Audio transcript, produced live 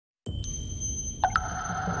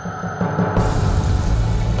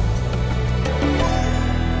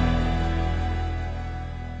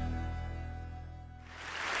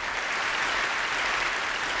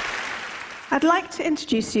I'd like to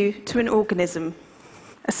introduce you to an organism,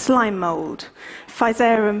 a slime mold,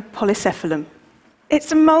 Physarum polycephalum.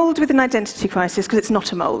 It's a mold with an identity crisis because it's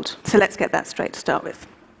not a mold, so let's get that straight to start with.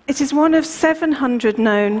 It is one of 700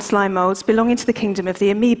 known slime molds belonging to the kingdom of the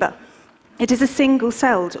amoeba. It is a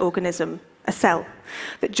single-celled organism, a cell,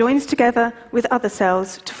 that joins together with other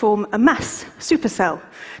cells to form a mass supercell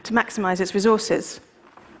to maximize its resources.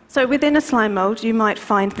 So within a slime mold, you might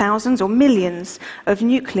find thousands or millions of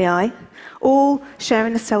nuclei, all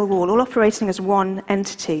sharing the cell wall, all operating as one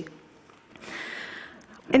entity.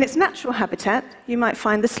 In its natural habitat, you might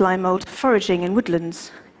find the slime mold foraging in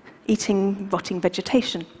woodlands, eating rotting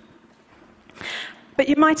vegetation. But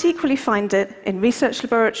you might equally find it in research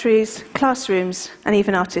laboratories, classrooms, and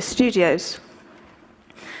even artist studios.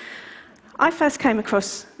 I first came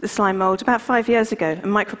across the slime mold about 5 years ago. A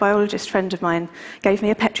microbiologist friend of mine gave me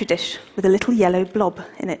a petri dish with a little yellow blob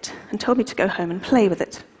in it and told me to go home and play with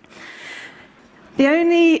it. The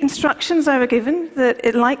only instructions I were given that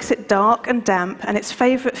it likes it dark and damp, and its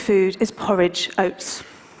favourite food is porridge oats.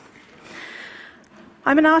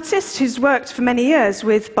 I'm an artist who's worked for many years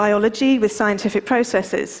with biology, with scientific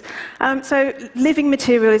processes. So living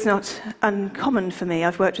material is not uncommon for me.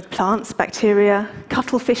 I've worked with plants, bacteria,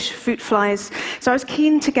 cuttlefish, fruit flies. So I was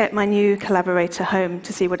keen to get my new collaborator home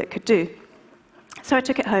to see what it could do. So I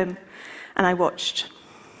took it home and I watched.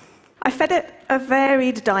 I fed it a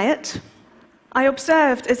varied diet. I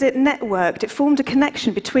observed as it networked, it formed a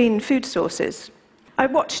connection between food sources. I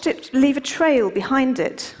watched it leave a trail behind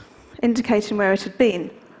it, indicating where it had been.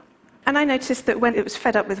 And I noticed that when it was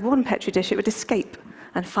fed up with one petri dish, it would escape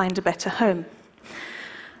and find a better home.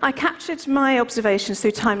 I captured my observations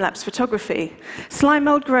through time-lapse photography. Slime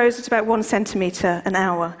mold grows at about 1 centimetre an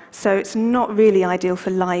hour, so it's not really ideal for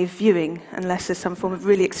live viewing, unless there's some form of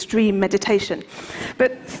really extreme meditation.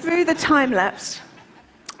 But through the time-lapse,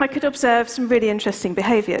 I could observe some really interesting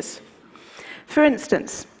behaviours. For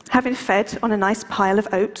instance, having fed on a nice pile of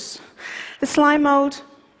oats, the slime mold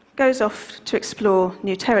goes off to explore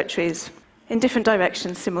new territories in different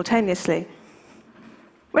directions simultaneously.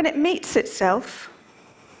 When it meets itself,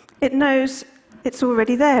 it knows it's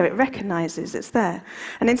already there, it recognizes it's there,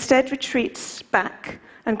 and instead retreats back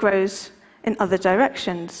and grows in other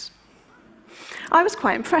directions. I was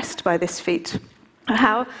quite impressed by this feat,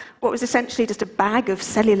 how what was essentially just a bag of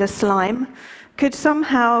cellular slime could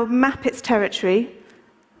somehow map its territory,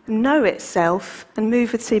 know itself, and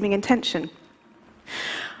move with seeming intention.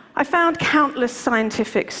 I found countless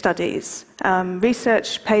scientific studies,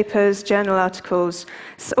 research papers, journal articles,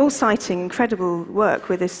 all citing incredible work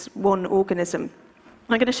with this one organism.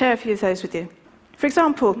 I'm going to share a few of those with you. For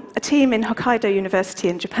example, a team in Hokkaido University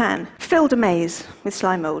in Japan filled a maze with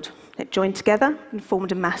slime mold. It joined together and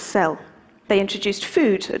formed a mass cell. They introduced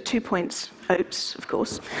food at 2 points, oats, of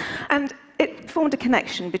course, and it formed a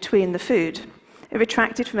connection between the food. It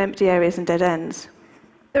retracted from empty areas and dead ends.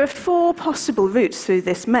 There are 4 possible routes through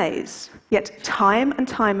this maze, yet time and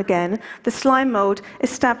time again, the slime mold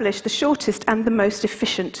established the shortest and the most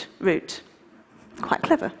efficient route. Quite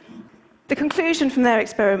clever. The conclusion from their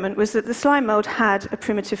experiment was that the slime mold had a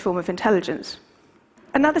primitive form of intelligence.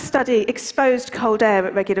 Another study exposed cold air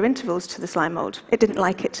at regular intervals to the slime mold. It didn't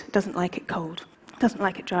like it. It doesn't like it cold. It doesn't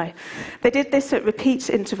like it dry. They did this at repeat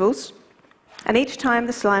intervals, and each time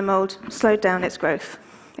the slime mold slowed down its growth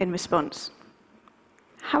in response.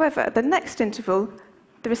 However, at the next interval,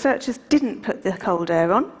 the researchers didn't put the cold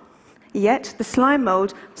air on, yet the slime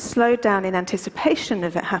mold slowed down in anticipation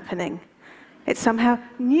of it happening. It somehow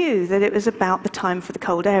knew that it was about the time for the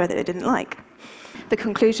cold air that it didn't like. The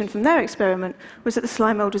conclusion from their experiment was that the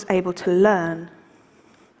slime mold was able to learn.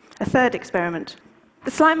 A third experiment.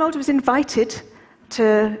 The slime mold was invited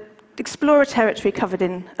to explore a territory covered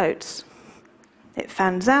in oats. It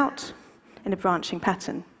fans out in a branching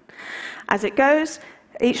pattern. As it goes,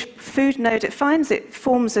 each food node it finds, it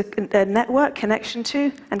forms a network connection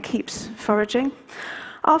to and keeps foraging.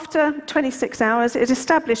 After 26 hours, it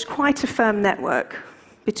established quite a firm network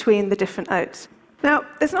between the different oats. Now,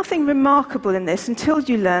 there's nothing remarkable in this until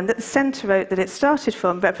you learn that the center oat that it started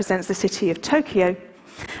from represents the city of Tokyo,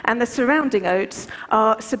 and the surrounding oats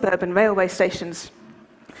are suburban railway stations.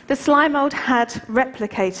 The slime mold had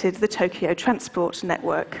replicated the Tokyo transport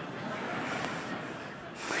network.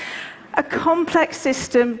 A complex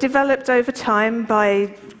system developed over time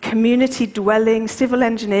by community dwelling, civil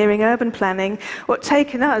engineering, urban planning, what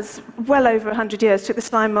taken us well over 100 years took the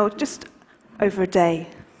slime mold just over a day.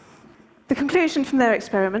 The conclusion from their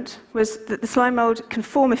experiment was that the slime mold can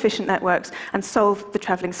form efficient networks and solve the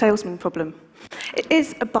travelling salesman problem. It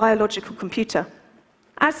is a biological computer.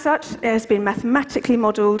 As such, it has been mathematically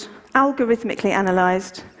modelled, algorithmically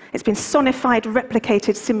analysed. It's been sonified,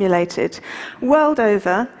 replicated, simulated. World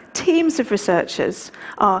over, teams of researchers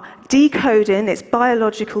are decoding its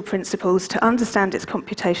biological principles to understand its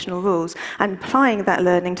computational rules and applying that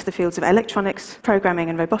learning to the fields of electronics, programming,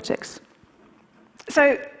 and robotics.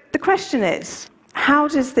 So the question is, how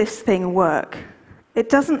does this thing work? It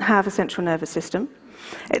doesn't have a central nervous system.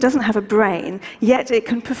 It doesn't have a brain, yet it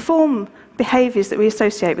can perform behaviors that we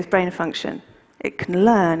associate with brain function. It can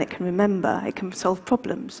learn, it can remember, it can solve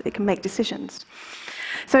problems, it can make decisions.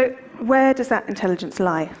 So where does that intelligence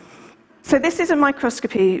lie? So this is a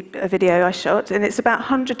microscopy video I shot, and it's about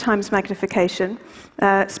 100 times magnification,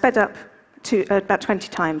 sped up to about 20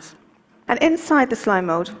 times. And inside the slime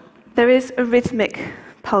mold, there is a rhythmic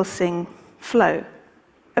pulsing flow.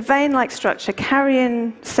 A vein-like structure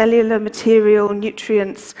carrying cellular material,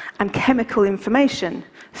 nutrients, and chemical information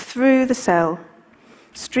through the cell,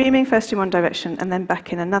 streaming first in one direction and then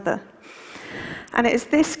back in another. And it is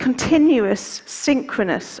this continuous,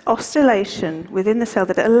 synchronous oscillation within the cell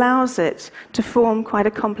that allows it to form quite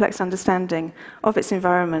a complex understanding of its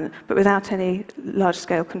environment, but without any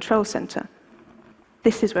large-scale control center.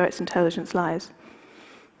 This is where its intelligence lies.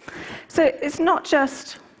 So it's not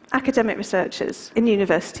just academic researchers in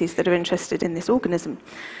universities that are interested in this organism.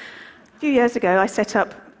 A few years ago, I set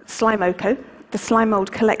up SlimeOco, the Slime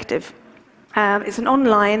Mold Collective. It's an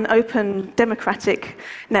online, open, democratic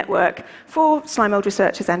network for slime mold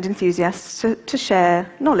researchers and enthusiasts to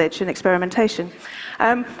share knowledge and experimentation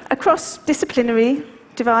across disciplinary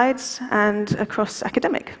divides and across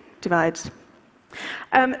academic divides.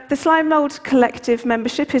 The Slime Mold Collective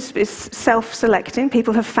membership is self-selecting.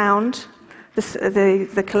 People have found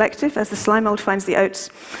the collective as the slime mold finds the oats.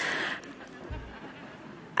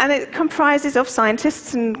 And it comprises of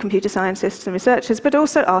scientists and computer scientists and researchers, but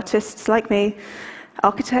also artists like me,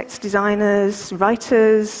 architects, designers,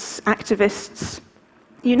 writers, activists,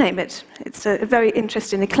 you name it. It's a very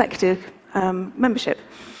interesting, eclectic membership.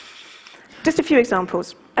 Just a few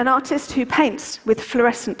examples. An artist who paints with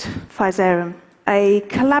fluorescent physarum, a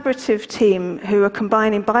collaborative team who are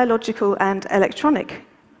combining biological and electronic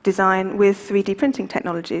design with 3D printing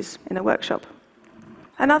technologies in a workshop.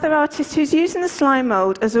 Another artist who's using the slime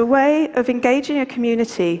mold as a way of engaging a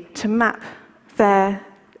community to map their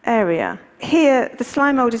area. Here, the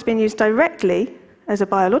slime mold is being used directly as a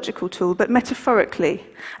biological tool, but metaphorically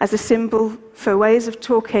as a symbol for ways of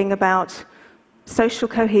talking about social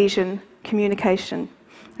cohesion, communication,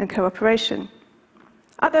 and cooperation.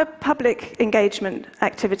 Other public engagement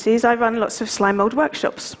activities, I run lots of slime mold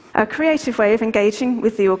workshops, a creative way of engaging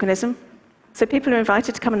with the organism. So people are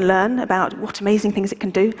invited to come and learn about what amazing things it can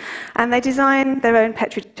do, and they design their own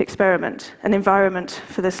petri experiment, an environment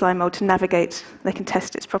for the slime mold to navigate. They can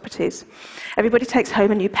test its properties. Everybody takes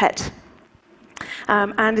home a new pet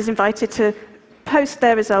and is invited to post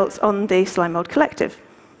their results on the Slime Mold Collective.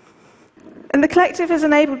 And the collective has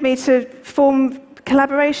enabled me to form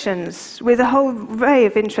collaborations with a whole array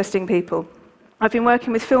of interesting people. I've been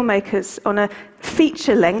working with filmmakers on a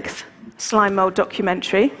feature-length slime mold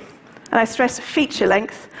documentary, and I stress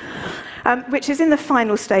feature-length, which is in the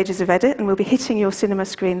final stages of edit and will be hitting your cinema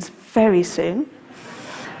screens very soon.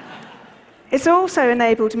 It's also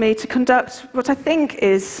enabled me to conduct what I think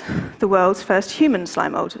is the world's first human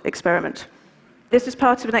slime mold experiment. This was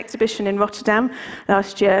part of an exhibition in Rotterdam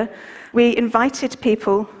last year. We invited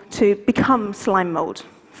people to become slime mold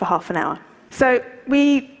for half an hour. So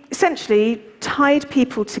we essentially tied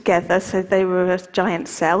people together so they were a giant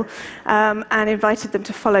cell and invited them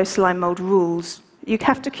to follow slime mold rules. You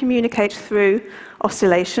have to communicate through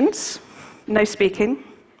oscillations, no speaking.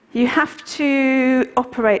 You have to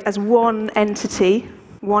operate as one entity,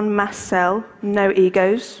 one mass cell, no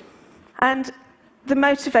egos. And the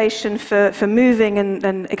motivation for moving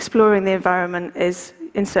and exploring the environment is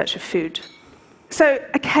in search of food. So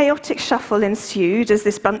a chaotic shuffle ensued as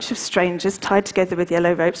this bunch of strangers, tied together with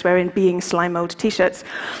yellow ropes, wearing Being Slime Mold t-shirts,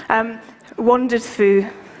 wandered through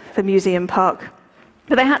the museum park.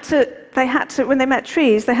 But they had to, when they met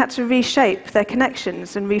trees, they had to reshape their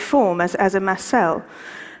connections and reform as a mass cell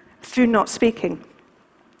through not speaking.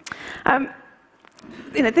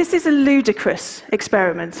 This is a ludicrous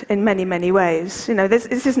experiment in many, many ways. This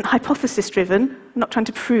isn't hypothesis-driven, not trying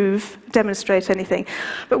to prove, demonstrate anything.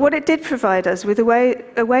 But what it did provide us with a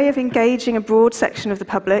way of engaging a broad section of the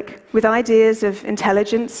public with ideas of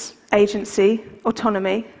intelligence, agency,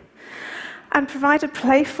 autonomy, and provide a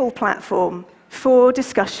playful platform for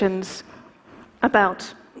discussions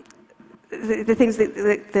about the things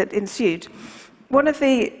that ensued. One of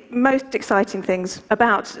the most exciting things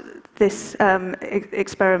about this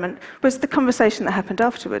experiment was the conversation that happened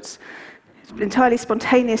afterwards. An entirely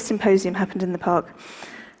spontaneous symposium happened in the park.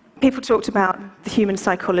 People talked about the human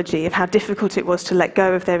psychology, of how difficult it was to let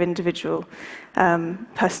go of their individual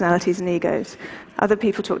personalities and egos. Other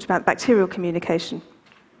people talked about bacterial communication.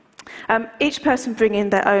 Each person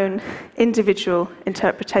bringing their own individual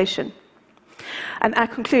interpretation. And our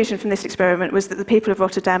conclusion from this experiment was that the people of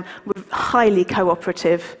Rotterdam were highly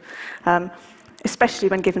cooperative, especially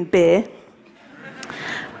when given beer.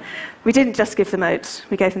 We didn't just give them oats,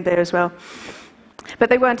 we gave them beer as well. But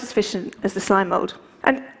they weren't as efficient as the slime mold.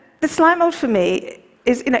 And the slime mold, for me,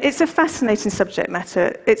 is, it's a fascinating subject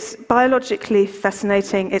matter. It's biologically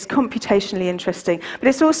fascinating, it's computationally interesting, but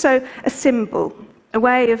it's also a symbol, a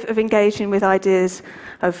way of engaging with ideas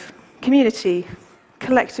of community,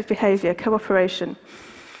 collective behaviour, cooperation.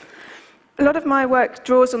 A lot of my work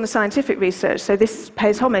draws on the scientific research, so this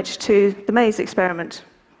pays homage to the maze experiment,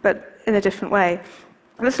 but in a different way.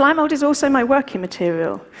 And the slime mold is also my working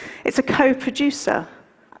material. It's a co-producer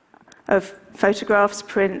of photographs,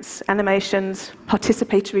 prints, animations,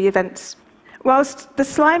 participatory events. Whilst the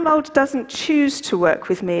slime mold doesn't choose to work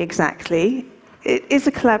with me exactly, it is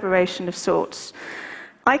a collaboration of sorts.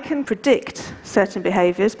 I can predict certain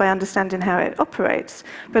behaviours by understanding how it operates,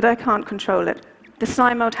 but I can't control it. The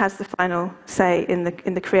slime mold has the final say in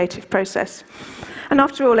the creative process. And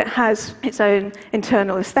after all, it has its own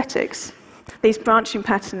internal aesthetics. These branching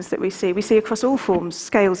patterns that we see across all forms,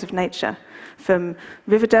 scales of nature, from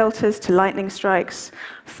river deltas to lightning strikes,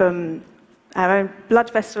 from our own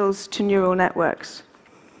blood vessels to neural networks.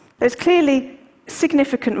 There's clearly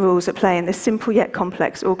significant rules at play in this simple yet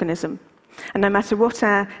complex organism. And no matter what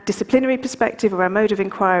our disciplinary perspective or our mode of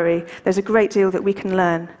inquiry, there's a great deal that we can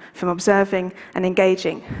learn from observing and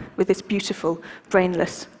engaging with this beautiful,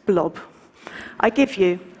 brainless blob. I give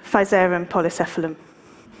you Physarum polycephalum.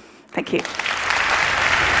 Thank you.